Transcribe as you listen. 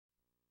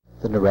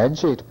The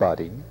Naranjate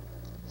body,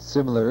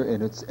 similar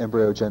in its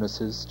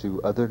embryogenesis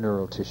to other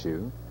neural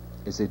tissue,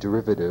 is a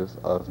derivative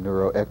of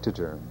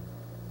neuroectoderm.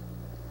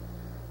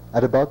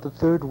 At about the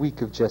 3rd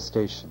week of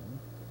gestation,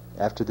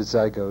 after the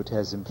zygote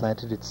has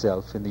implanted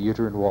itself in the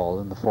uterine wall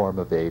in the form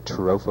of a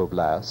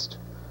terophoblast,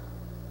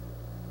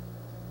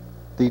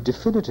 the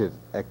definitive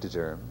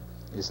ectoderm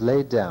is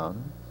laid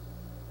down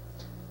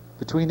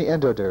between the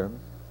endoderm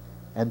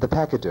and the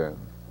pachyderm.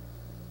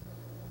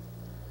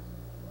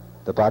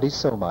 The body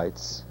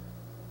somites,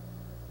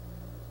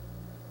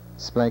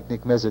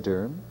 splanchnic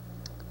mesoderm,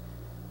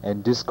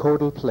 and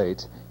discordal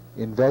plate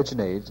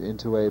invaginate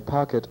into a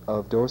pocket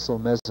of dorsal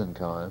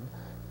mesenchyme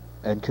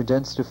and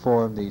condense to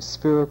form the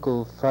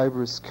spherical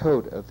fibrous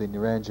coat of the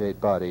Naranjate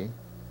body,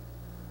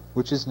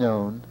 which is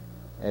known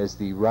as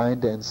the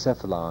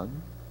rhindencephalon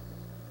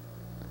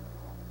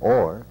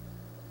or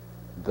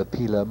the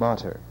pila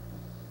mater.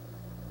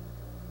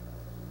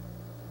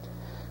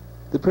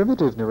 The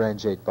primitive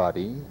Naranjate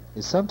body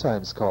is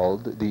sometimes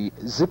called the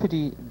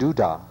zippity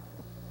doodah.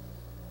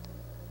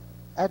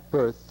 At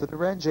birth, the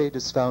Naranjate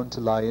is found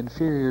to lie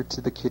inferior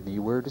to the kidney,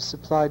 where it is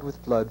supplied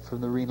with blood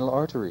from the renal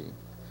artery.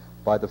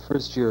 By the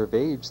 1st year of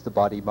age, the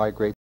body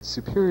migrates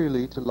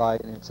superiorly to lie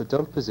in its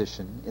adult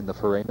position in the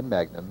foramen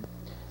magnum,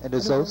 and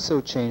has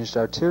also changed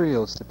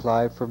arterial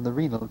supply from the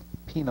renal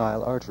to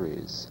penile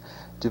arteries.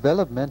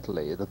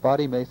 Developmentally, the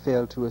body may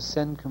fail to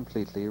ascend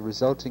completely,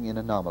 resulting in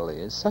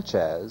anomalies such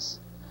as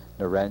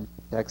Naranjate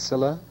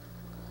axilla,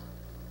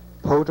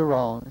 peau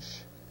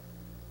d'orange,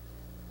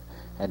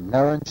 and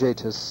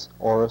Naranjatus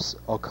oris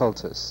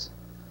occultus.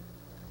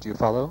 Do you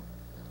follow?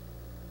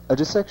 A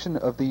dissection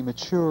of the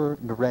mature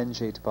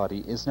Naranjate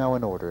body is now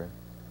in order.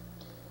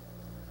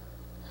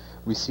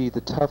 We see the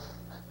tough,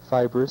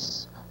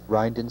 fibrous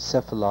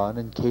rhindencephalon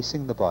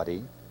encasing the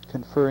body,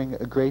 conferring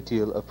a great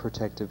deal of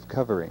protective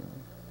covering.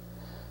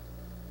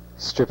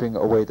 Stripping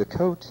away the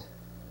coat,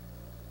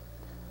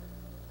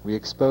 we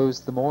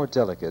expose the more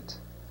delicate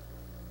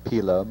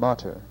pila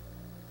mater.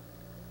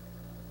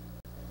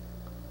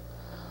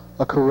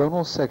 A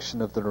coronal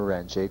section of the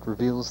Naranjate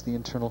reveals the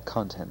internal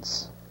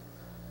contents.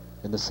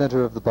 In the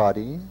center of the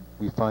body,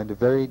 we find a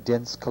very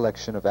dense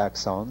collection of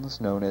axons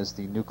known as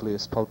the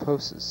nucleus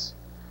pulposus.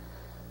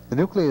 The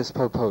nucleus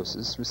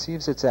pulposus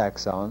receives its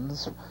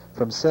axons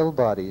from cell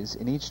bodies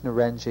in each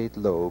Naranjate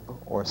lobe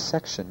or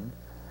section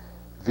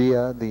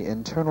via the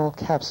internal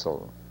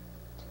capsule,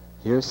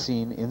 here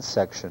seen in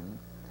section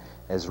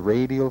as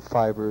radial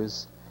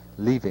fibers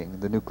leaving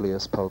the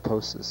nucleus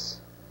pulposus.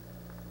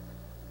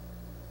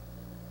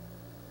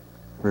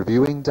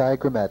 Reviewing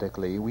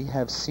diagrammatically, we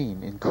have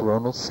seen in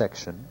coronal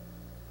section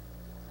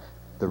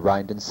the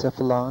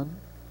rhindencephalon,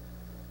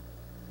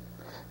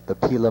 the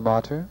pila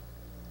mater,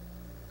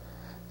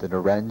 the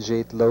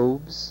Naranjate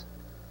lobes,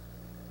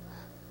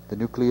 the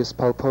nucleus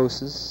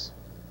pulposus,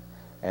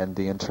 and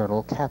the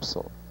internal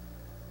capsule.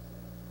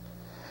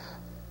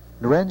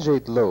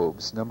 Naranjate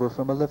lobes number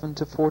from 11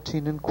 to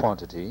 14 in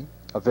quantity,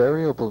 a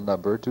variable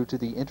number due to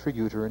the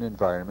intrauterine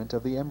environment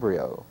of the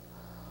embryo.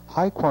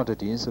 High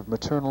quantities of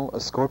maternal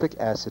ascorbic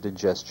acid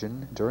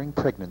ingestion during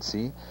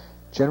pregnancy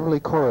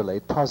generally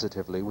correlate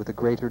positively with a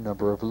greater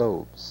number of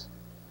lobes.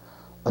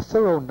 A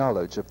thorough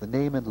knowledge of the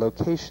name and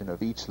location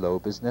of each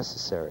lobe is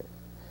necessary.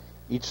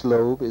 Each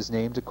lobe is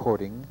named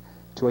according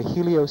to a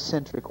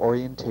heliocentric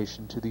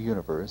orientation to the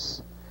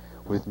universe,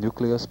 with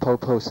nucleus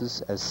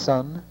pulposus as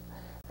sun,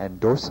 and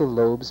dorsal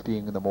lobes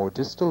being the more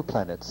distal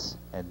planets,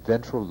 and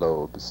ventral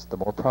lobes the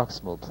more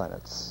proximal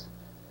planets.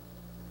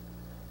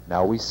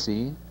 Now we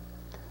see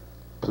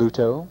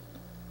Pluto,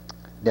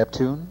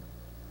 Neptune,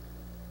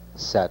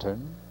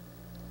 Saturn,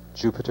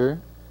 Jupiter,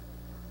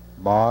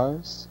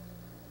 Mars,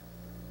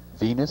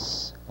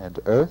 Venus, and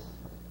Earth,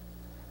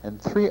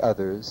 and 3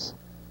 others,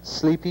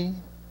 Sleepy,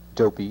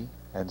 Dopey,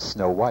 and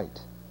Snow White.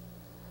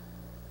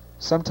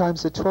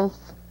 Sometimes a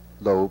 12th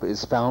lobe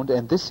is found,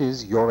 and this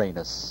is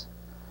Uranus.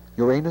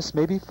 Uranus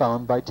may be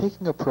found by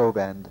taking a probe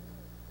and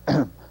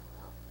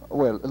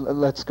well,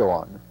 let's go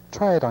on.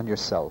 Try it on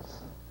yourself.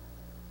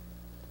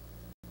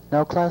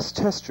 Now, class,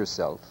 test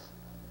yourself.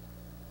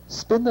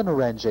 Spin the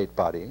Naranjate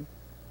body,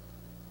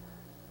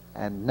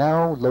 and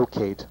now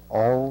locate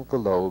all the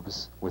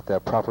lobes with their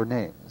proper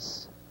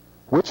names.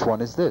 Which one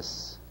is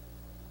this?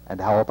 And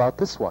how about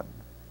this one?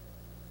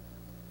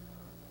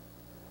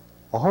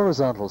 A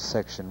horizontal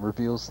section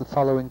reveals the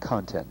following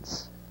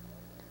contents.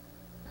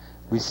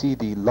 We see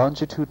the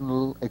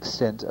longitudinal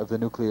extent of the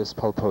nucleus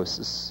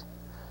pulposus,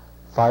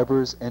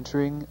 fibers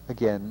entering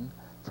again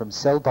from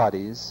cell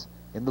bodies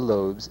in the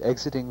lobes,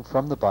 exiting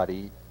from the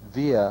body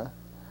via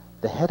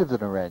the head of the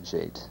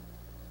Naranjate,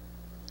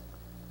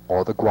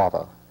 or the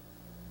guava.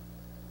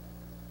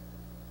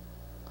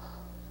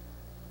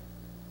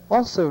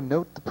 Also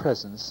note the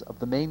presence of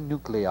the main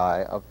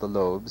nuclei of the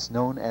lobes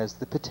known as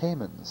the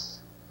ptamens.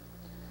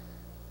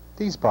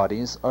 These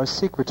bodies are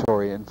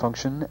secretory in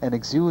function and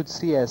exude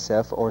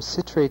CSF or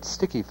citrate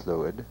sticky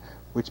fluid,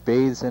 which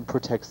bathes and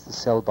protects the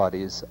cell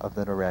bodies of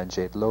the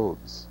Naranjate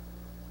lobes.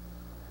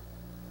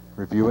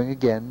 Reviewing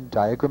again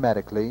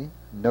diagrammatically,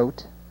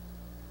 note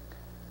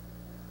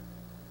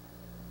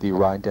the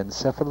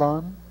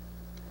rhinencephalon,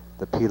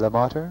 the pila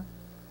mater,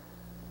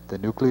 the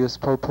nucleus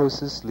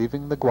pulposus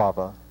leaving the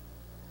guava,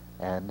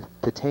 and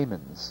putamen.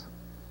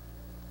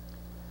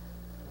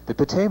 The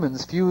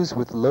putamens fuse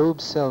with lobe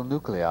cell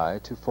nuclei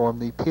to form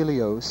the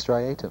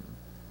pileostriatum.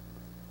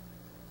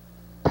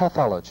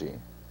 Pathology.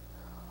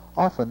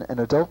 Often an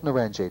adult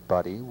naranjate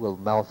body will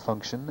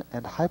malfunction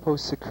and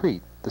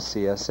hyposecrete the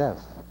CSF.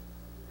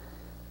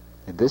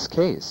 In this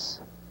case,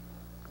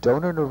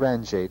 donor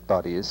naranjate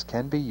bodies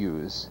can be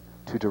used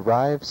to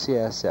derive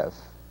CSF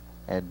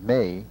and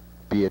may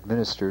be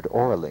administered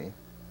orally.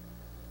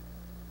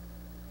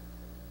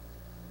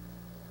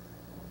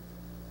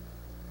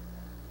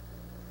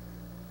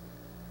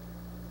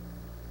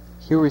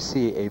 Here we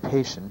see a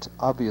patient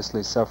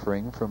obviously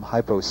suffering from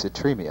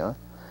hypocytremia,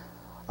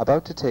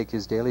 about to take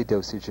his daily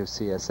dosage of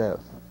CSF.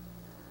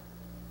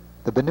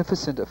 The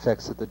beneficent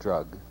effects of the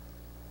drug